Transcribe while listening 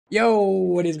Yo,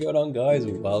 what is going on, guys?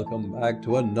 Welcome back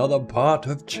to another part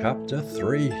of chapter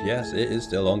 3. Yes, it is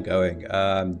still ongoing.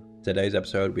 Today's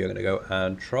episode we are going to go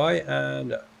and try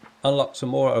and unlock some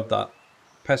more of that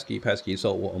pesky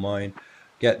saltwater mine,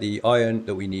 get the iron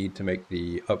that we need to make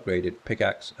the upgraded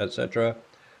pickaxe, etc.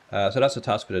 So that's the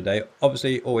task for today.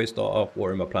 Obviously, always start off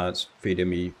watering my plants, feeding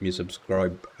me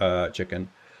subscribe chicken.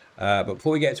 But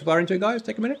before we get too far into it, guys,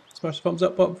 take a minute, smash the thumbs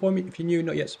up button for me. If you're new,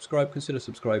 not yet subscribed, consider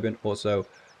subscribing. Also,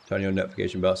 turn your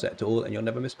notification bell set to all and you'll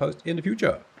never miss posts in the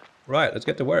future. Right, let's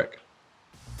get to work.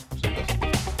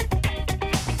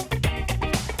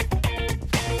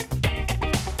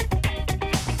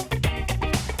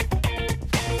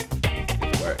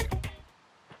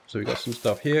 So we got some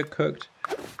stuff here cooked.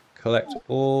 Collect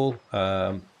all.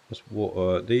 Let's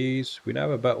water these. We now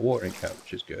have a better watering can,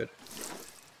 which is good.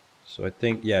 So I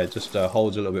think, yeah, it just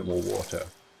holds a little bit more water.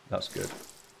 That's good.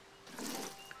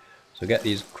 So get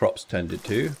these crops tended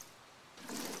to.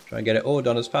 Try and get it all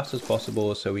done as fast as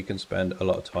possible so we can spend a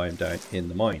lot of time down in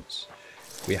the mines.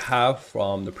 We have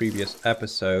from the previous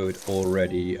episode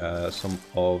already some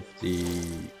of the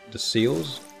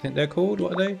seals, I think they're called.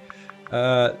 What are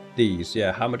they? These,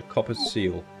 yeah, hammered copper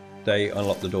seal. They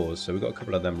unlock the doors, so we've got a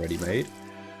couple of them ready made,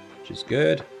 which is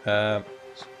good.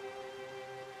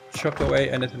 Chuck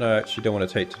away anything I actually don't want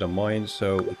to take to the mine,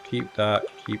 so we'll keep that,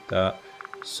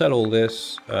 sell all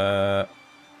this. Yeah,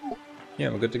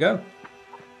 we're good to go.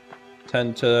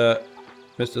 10 to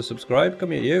Mr. Subscribe.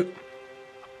 Come here, you.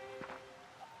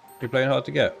 You're playing hard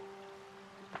to get.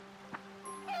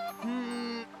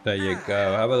 There you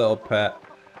go. Have a little pet.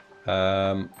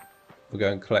 We'll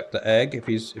go and collect the egg if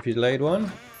he's laid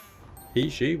one. He,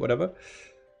 she, whatever.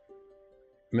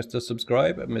 Mr.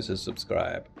 Subscribe and Mrs.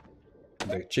 Subscribe.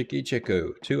 The chicky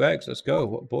chicku. 2 eggs. Let's go.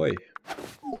 What boy.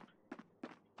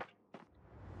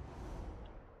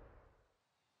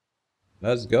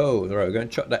 Let's go. Alright, we're going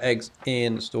to chuck the eggs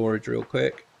in storage real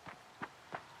quick.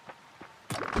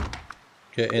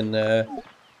 Get in there.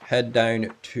 Head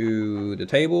down to the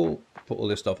table. Put all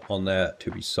this stuff on there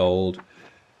to be sold.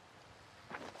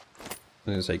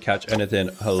 I'm going to say catch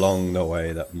anything along the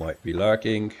way that might be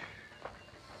lurking.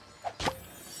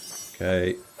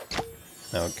 Okay.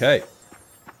 Okay.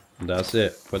 That's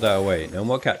it. Put that away. No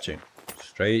more catching.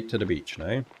 Straight to the beach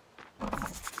now.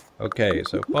 Okay,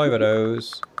 so 5 of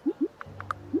those.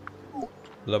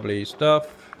 Lovely stuff.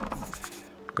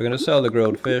 We're going to sell the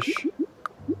grilled fish.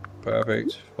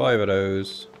 Perfect. 5 of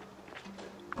those.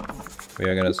 We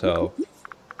are going to sell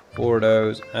 4 of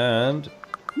those and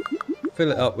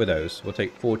fill it up with those. We'll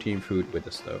take 14 food with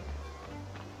us though.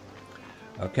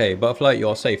 Okay, Butterfly,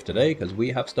 you're safe today because we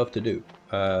have stuff to do.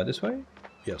 This way?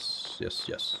 Yes, yes,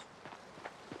 yes.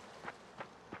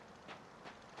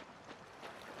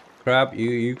 Crab,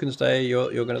 you can stay.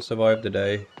 You're going to survive the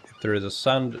day. If there is a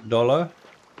sand dollar,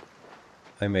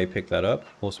 I may pick that up,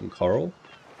 or some coral.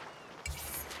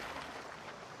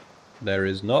 There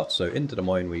is not, so into the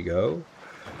mine we go.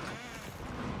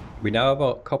 We now have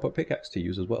our copper pickaxe to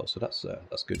use as well, so that's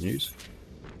good news.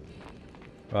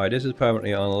 Right, this is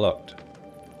permanently unlocked.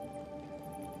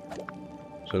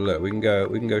 So look, we can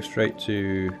go straight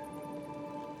to.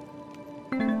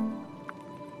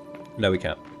 No, we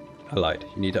can't. I lied.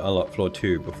 You need to unlock floor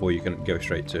 2 before you can go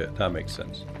straight to it. That makes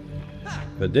sense.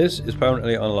 But this is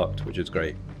permanently unlocked, which is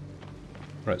great.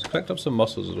 Right, let's collect up some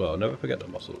mussels as well. Never forget the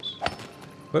mussels.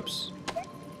 Whoops.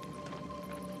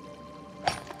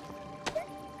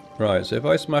 Right, so if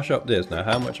I smash up this, now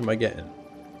how much am I getting?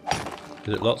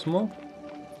 Is it lots more?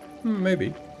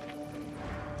 Maybe.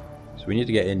 So we need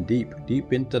to get in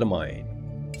deep into the mine.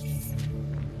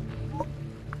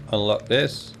 Unlock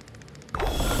this.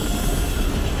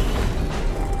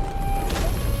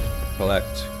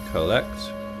 Collect.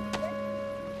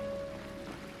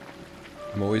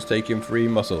 I'm always taking free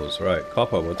mussels. Right,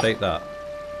 copper, we'll take that.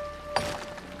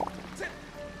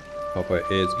 Copper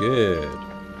is good.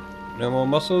 No more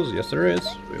mussels? Yes there is.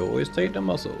 We always take the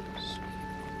mussels.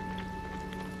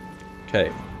 Okay,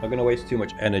 not going to waste too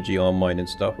much energy on mining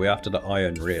stuff. We're after the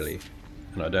iron really.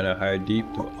 And I don't know how deep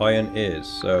the iron is.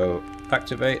 So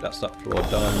activate, that's that floor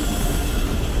done.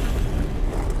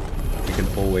 We can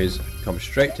always come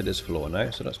straight to this floor now,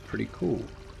 so that's pretty cool.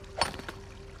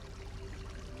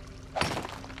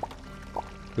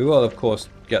 We will of course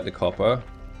get the copper,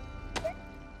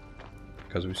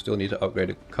 because we still need to upgrade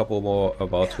a couple more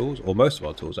of our tools, or most of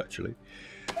our tools actually.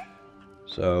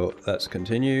 So let's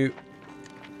continue,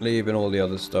 leaving all the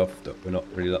other stuff that we're not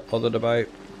really that bothered about.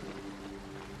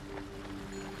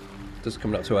 This is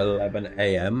coming up to 11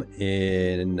 AM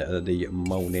in the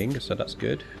morning, so that's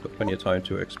good. Got plenty of time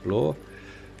to explore.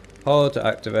 Hold to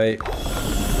activate.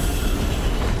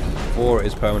 4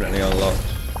 is permanently unlocked.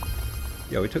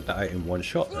 Yeah, we took that out in one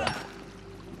shot then.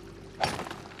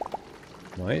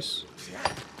 Nice.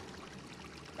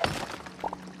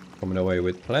 Coming away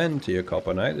with plenty of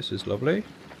copper now. This is lovely.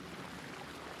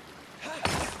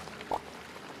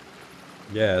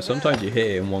 Yeah, sometimes you hit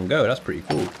it in one go. That's pretty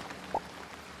cool.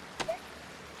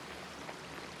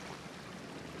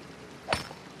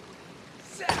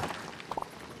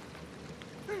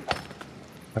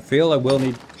 I feel I will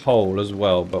need coal as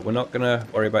well, but we're not going to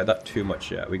worry about that too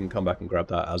much yet. We can come back and grab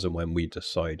that as and when we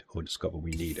decide or discover we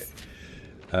need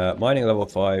it. Mining level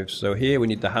 5. So here we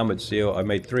need the hammered seal. I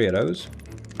made 3 of those.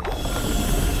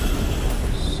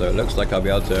 So it looks like I'll be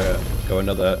able to go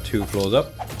another 2 floors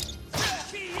up.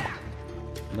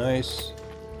 Nice.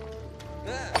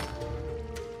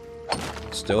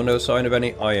 Still no sign of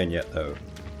any iron yet though.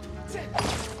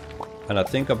 And I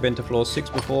think I've been to floor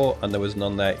 6 before and there was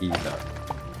none there either.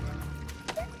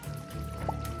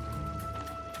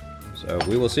 So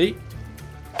we will see.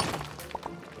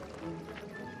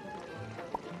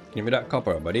 Give me that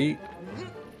copper, buddy.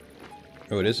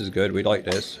 Oh, this is good. We like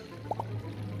this.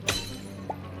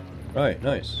 Right,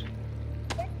 nice.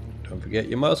 Don't forget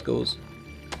your muscles.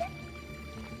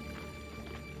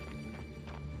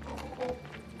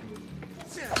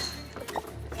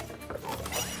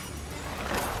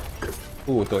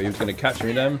 Oh, I thought he was going to catch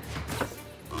me then.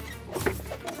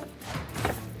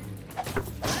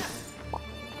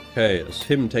 Okay, that's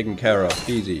him taken care of.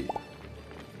 Easy.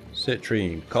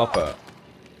 Citrine, copper.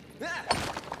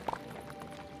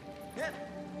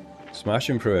 Smash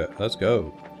him through it. Let's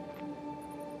go.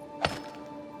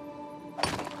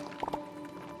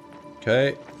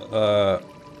 Okay.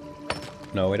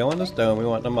 No, we don't want the stone. We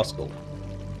want the muscle.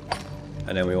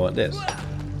 And then we want this.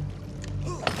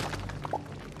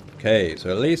 Okay, so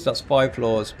at least that's 5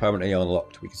 floors permanently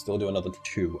unlocked. We can still do another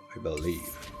 2, I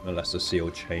believe. Unless the seal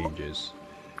changes.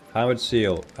 Hammered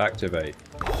seal. Activate.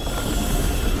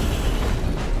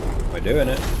 We're doing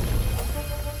it.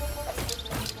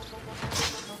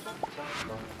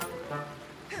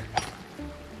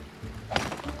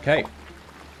 Okay.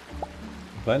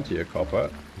 Plenty of copper.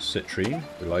 Citrine.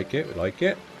 We like it. We like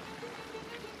it.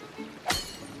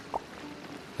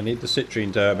 I need the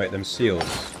citrine to make them seals.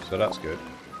 So that's good.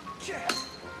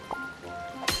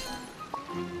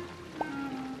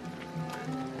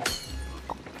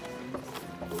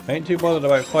 I ain't too bothered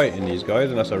about fighting these guys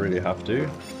unless I really have to.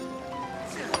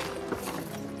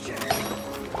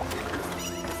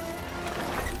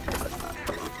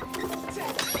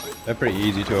 They're pretty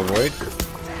easy to avoid.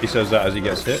 He says that as he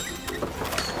gets hit.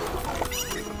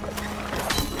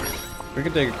 We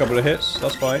can take a couple of hits,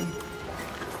 that's fine.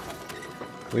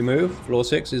 We move. Floor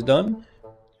 6 is done.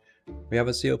 We have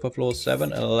a seal for floor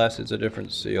 7 unless it's a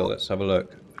different seal. Let's have a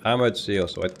look. Hammered seal,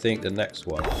 so I think the next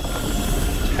one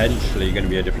potentially going to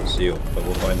be a different seal, but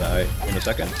we'll find that out in a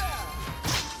second.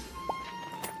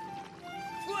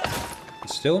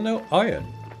 Still no iron.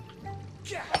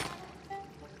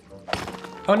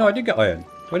 Oh no, I did get iron.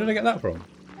 Where did I get that from?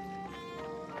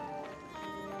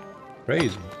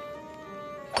 Crazy.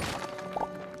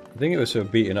 I think it was for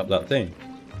beating up that thing.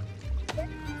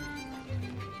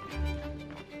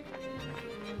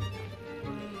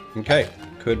 Okay,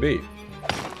 could be.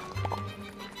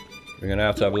 We're gonna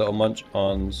have to have a little munch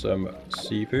on some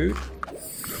seafood.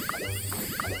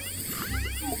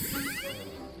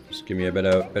 Just give me a bit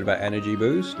of an energy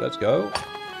boost. Let's go.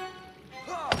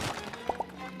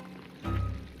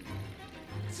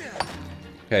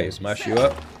 Okay, smash you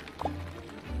up.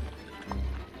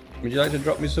 Would you like to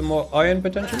drop me some more iron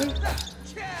potentially?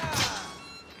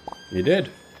 You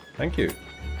did. Thank you.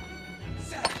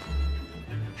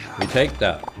 We take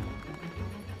that.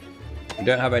 We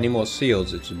don't have any more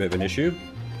seals, it's a bit of an issue.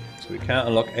 So we can't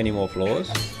unlock any more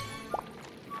floors.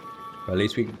 But at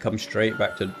least we can come straight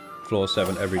back to floor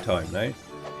 7 every time, no?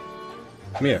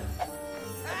 Come here.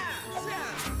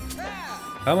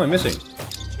 How am I missing?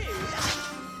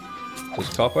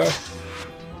 Just copper? I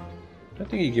don't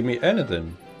think you give me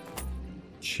anything.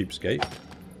 Cheapskate.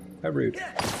 How rude.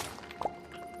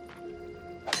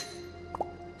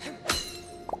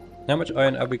 How much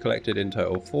iron have we collected in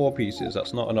total? 4 pieces.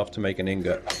 That's not enough to make an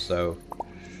ingot, so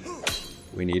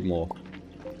we need more.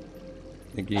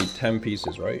 I think you need 10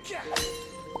 pieces, right?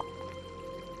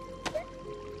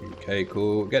 Okay,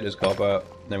 cool. Get this copper,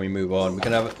 then we move on. We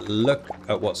can have a look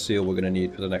at what seal we're going to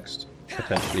need for the next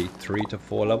potentially 3 to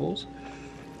 4 levels.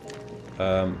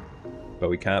 But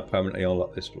we can't permanently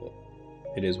unlock this floor.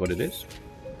 It is what it is.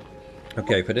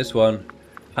 Okay, for this one,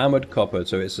 hammered copper,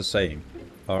 so it's the same.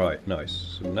 Alright,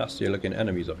 nice. Some nasty looking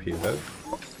enemies up here though.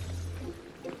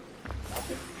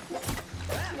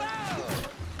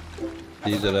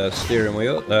 These are the steering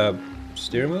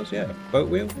wheels, yeah, boat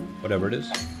wheel, whatever it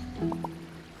is.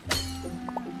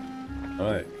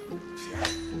 Alright.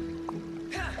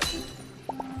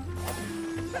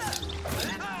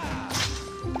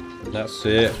 That's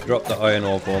it. Drop the iron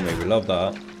ore for me. We love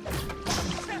that.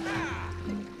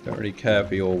 Don't really care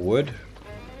for your wood.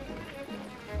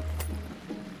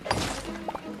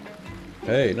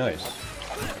 Hey, nice.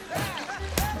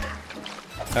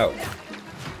 Ow.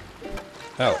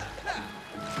 Ow.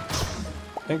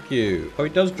 Thank you. Oh, he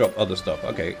does drop other stuff.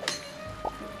 Okay.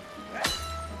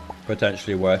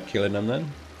 Potentially worth killing them then.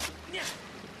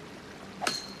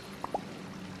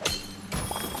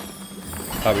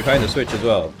 Oh, we found the switch as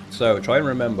well. So try and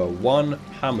remember, 1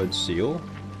 hammered seal.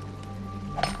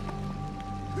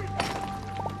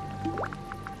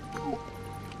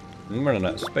 I'm running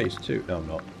out of space too. No, I'm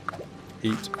not.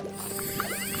 Eat.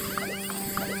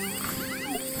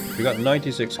 We got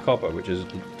 96 copper, which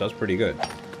does pretty good.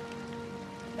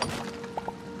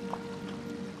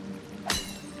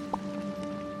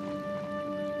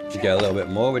 We get a little bit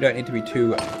more. We don't need to be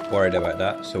too worried about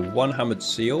that. So 1 hammered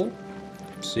seal.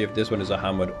 See if this one is a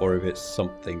hammered or if it's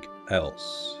something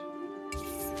else.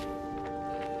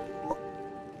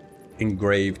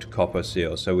 Engraved copper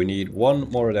seal. So we need 1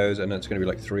 more of those, and it's going to be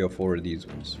like 3 or 4 of these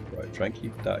ones. Right, try and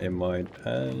keep that in mind.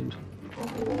 And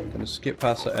I'm going to skip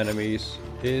past the enemies.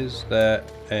 Is there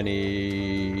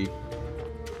any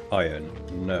iron?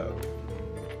 No.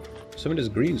 Some of this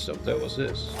green stuff though. What's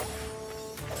this?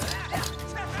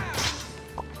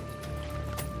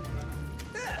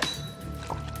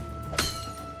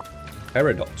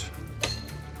 Peridot.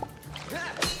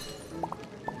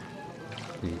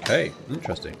 Okay,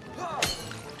 interesting.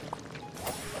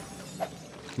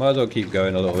 Might as well keep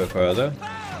going a little bit further.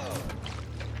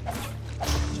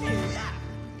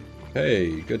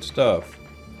 Okay, good stuff.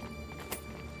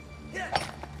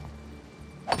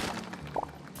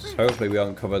 So hopefully we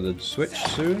uncover the switch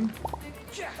soon.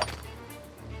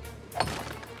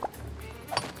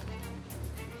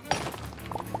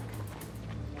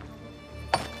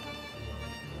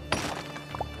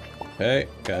 Okay,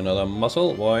 get another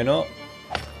muscle, why not?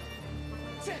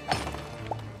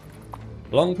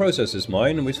 Long process is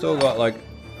mine, and we still got like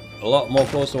a lot more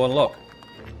floors to unlock,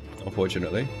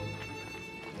 unfortunately.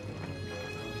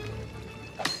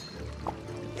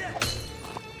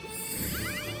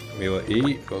 We will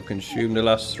eat, we'll consume the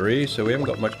last 3, so we haven't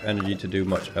got much energy to do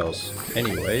much else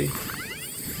anyway.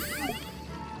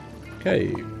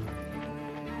 Okay.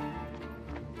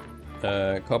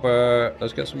 Copper,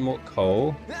 let's get some more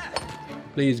coal.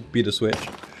 Please be the switch.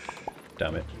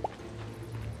 Damn it.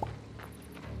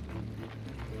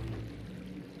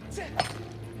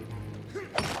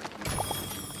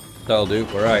 That'll do.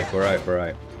 We're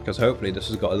right. Because hopefully this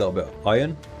has got a little bit of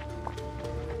iron.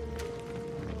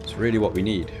 It's really what we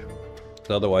need.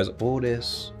 Otherwise, all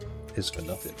this is for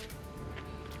nothing.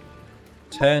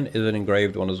 10 is an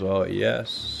engraved one as well.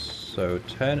 Yes. So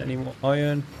 10. Any more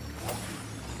iron?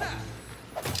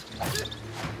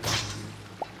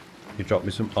 You dropped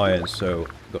me some iron, so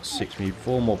I've got 6. We need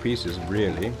 4 more pieces,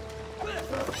 really.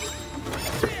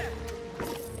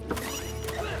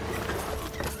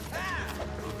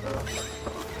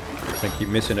 I keep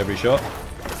missing every shot.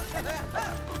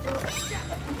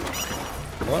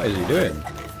 What is he doing?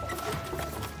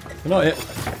 Not it.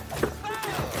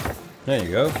 There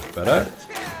you go. Better.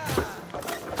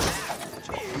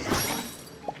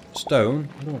 Stone.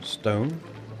 I don't want stone.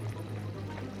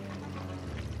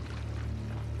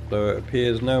 So it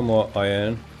appears no more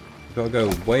iron. We've got to go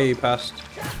way past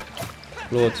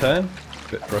floor 10.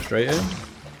 A bit frustrating.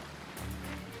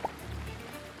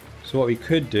 So what we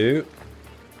could do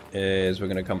is we're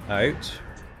going to come out.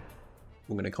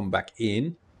 We're going to come back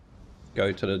in.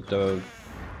 Go to the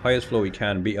highest floor we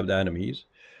can, beat up the enemies.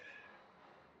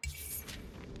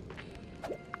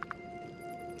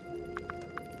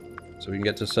 So we can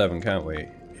get to 7, can't we?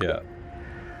 Yeah.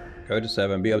 Go to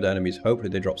 7, beat up the enemies. Hopefully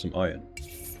they drop some iron.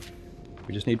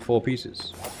 We just need 4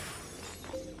 pieces.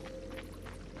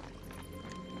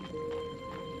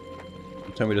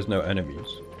 Tell me there's no enemies.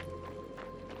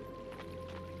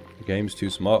 The game's too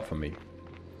smart for me.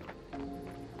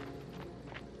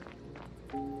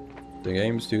 The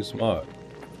game's too smart.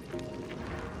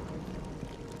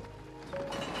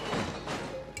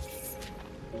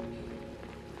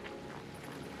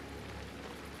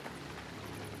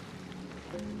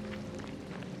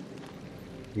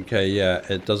 Okay, yeah,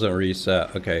 it doesn't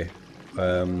reset. Okay.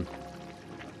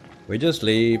 We just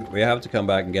leave. We have to come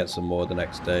back and get some more the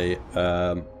next day.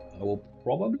 I will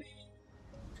probably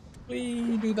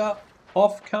do that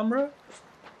off camera.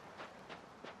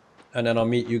 And then I'll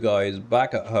meet you guys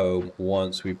back at home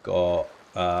once we've got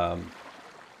the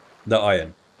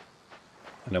iron.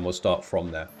 And then we'll start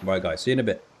from there. Right, guys, see you in a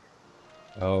bit.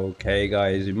 Okay,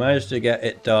 guys, we managed to get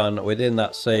it done within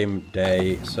that same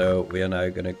day. So we are now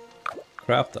going to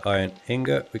craft the iron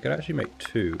ingot. We could actually make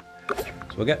 2. So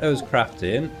we'll get those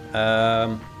crafted.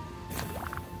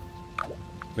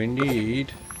 We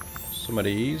need some of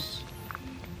these.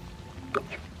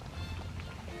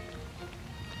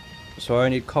 So I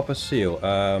need copper seal.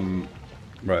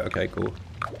 Right, okay, cool.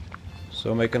 So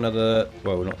I'll make another,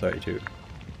 well, not 32.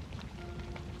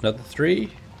 Another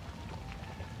 3?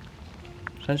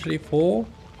 Potentially 4?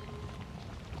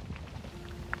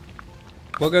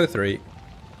 We'll go 3.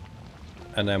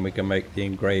 And then we can make the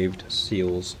engraved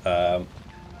seals to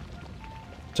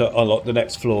unlock the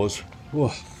next floors.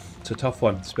 Whoa, it's a tough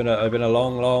one. It's been a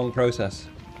long process.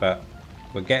 But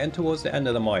we're getting towards the end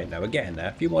of the mine now. We're getting there.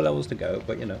 A few more levels to go,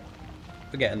 but you know,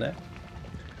 we're getting there.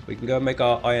 We can go and make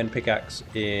our iron pickaxe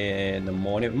in the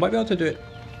morning. We might be able to do it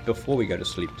before we go to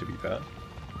sleep, to be fair.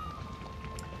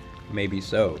 Maybe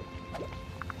so.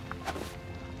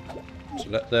 So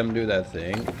let them do their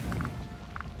thing.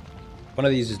 One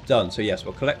of these is done, so yes,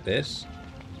 we'll collect this.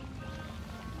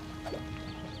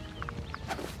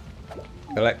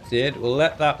 Collected. We'll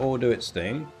let that all do its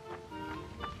thing.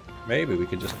 Maybe we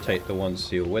could just take the one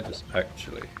seal with us,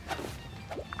 actually.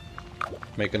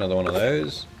 Make another one of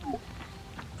those.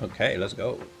 Okay, let's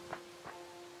go.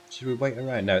 Should we wait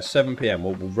around? No, it's 7 PM.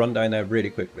 We'll run down there really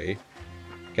quickly.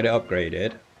 Get it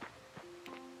upgraded.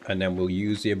 And then we'll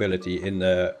use the ability in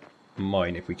the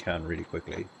mine if we can really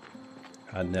quickly.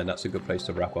 And then that's a good place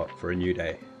to wrap up for a new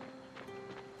day.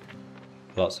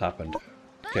 Lots happened.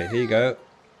 Okay, here you go.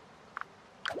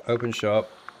 Open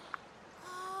shop.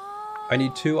 I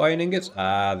need 2 iron ingots?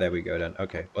 Ah, there we go then.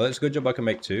 Okay, well it's a good job I can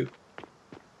make 2.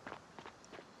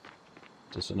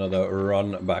 Just another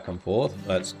run back and forth.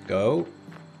 Let's go.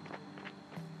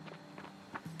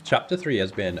 Chapter 3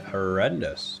 has been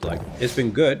horrendous. Like, it's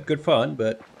been good fun,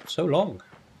 but so long.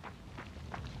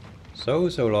 So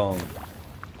long.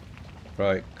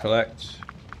 Right, collect.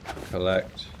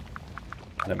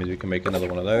 That means we can make another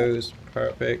one of those.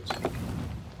 Perfect.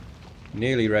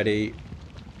 Nearly ready.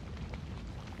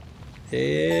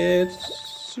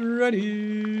 It's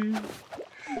ready.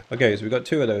 Okay, so we've got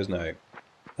 2 of those now.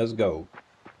 Let's go.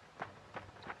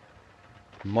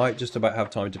 Might just about have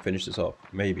time to finish this off.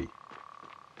 Maybe.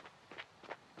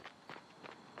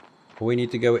 We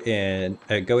need to go in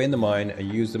the mine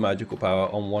and use the magical power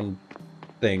on one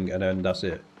thing, and then that's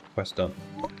it. Quest done.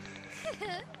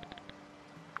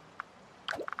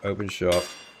 Open shop.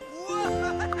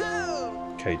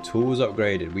 Okay, tools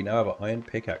upgraded. We now have an iron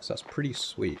pickaxe. That's pretty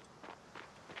sweet.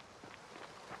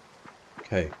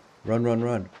 Okay, run.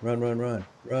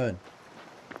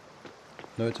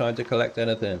 No time to collect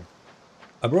anything.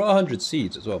 I brought 100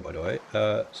 seeds as well, by the way.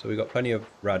 So we got plenty of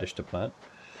radish to plant.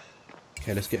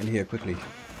 Okay, let's get in here quickly,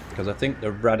 because I think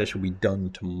the radish will be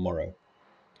done tomorrow.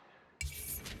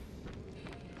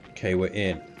 Okay, we're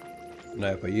in. Now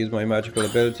if I use my magical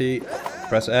ability,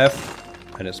 press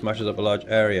F, and it smashes up a large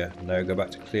area. Now go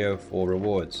back to Cleo for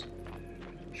rewards.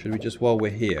 Should we just, while we're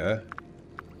here,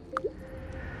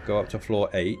 go up to floor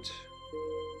 8.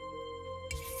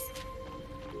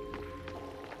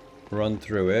 Run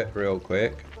through it real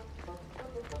quick.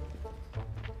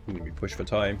 I'm gonna be pushed for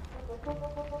time.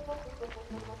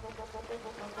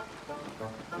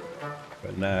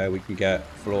 But now we can get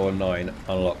floor 9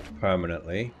 unlocked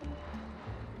permanently.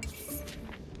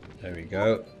 There we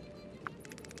go.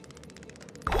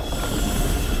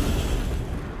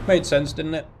 Made sense,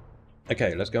 didn't it?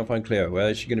 Okay, let's go and find Cleo. Where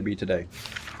is she going to be today?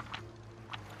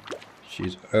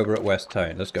 She's over at West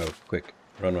Town. Let's go. Quick.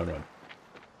 Run. Run.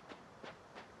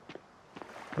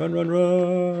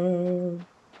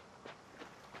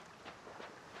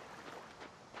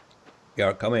 We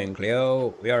are coming,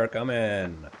 Cleo. We are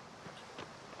coming.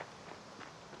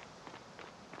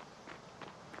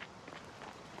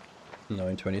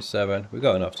 $9:27. We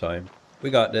got enough time. We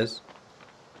got this.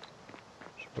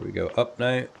 Should we go up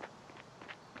now?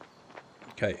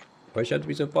 Okay. Why should I have to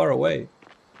be so far away?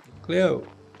 Cleo,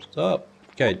 stop.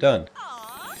 Okay, done.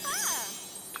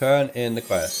 Turn in the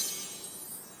quest.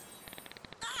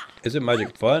 Isn't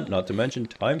magic fun? Not to mention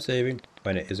time saving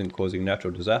when it isn't causing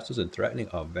natural disasters and threatening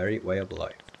our very way of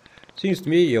life. Seems to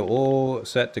me you're all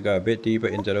set to go a bit deeper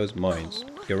into those mines.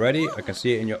 You're ready? I can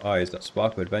see it in your eyes, that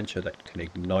spark of adventure that can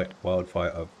ignite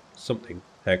wildfire of something.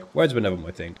 Heck, words were never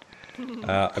my thing.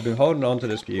 I've been holding on to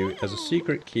this view as a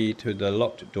secret key to the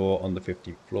locked door on the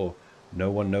 15th floor. No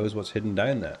one knows what's hidden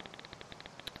down there.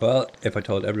 Well, if I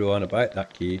told everyone about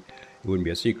that key, it wouldn't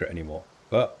be a secret anymore.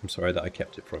 but I'm sorry that I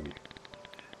kept it from you.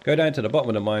 Go down to the bottom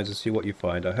of the mines and see what you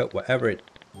find. I hope whatever it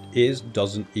is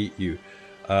doesn't eat you.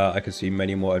 I can see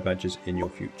many more adventures in your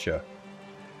future.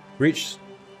 Reach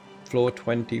floor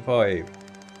 25.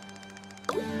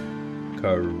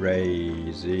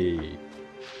 Crazy.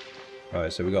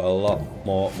 Alright, so we got a lot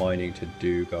more mining to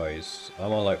do, guys.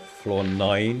 I'm on like floor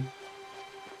 9.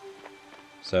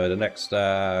 So the next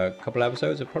couple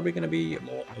episodes are probably going to be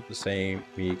more of the same,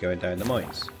 me going down the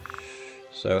mines.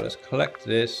 So let's collect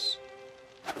this.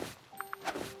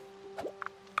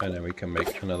 And then we can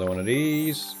make another one of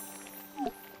these.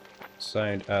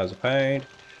 Sound as a pound.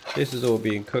 This is all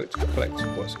being cooked. Collect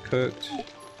what's cooked.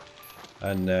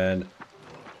 And then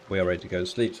we are ready to go to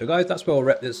sleep. So guys, that's where we'll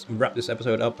wrap this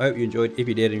episode up. I hope you enjoyed. If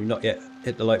you did and you've not yet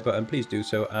hit the like button, please do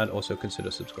so. And also consider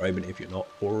subscribing if you're not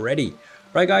already.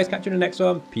 Right guys, catch you in the next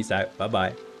one. Peace out. Bye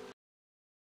bye.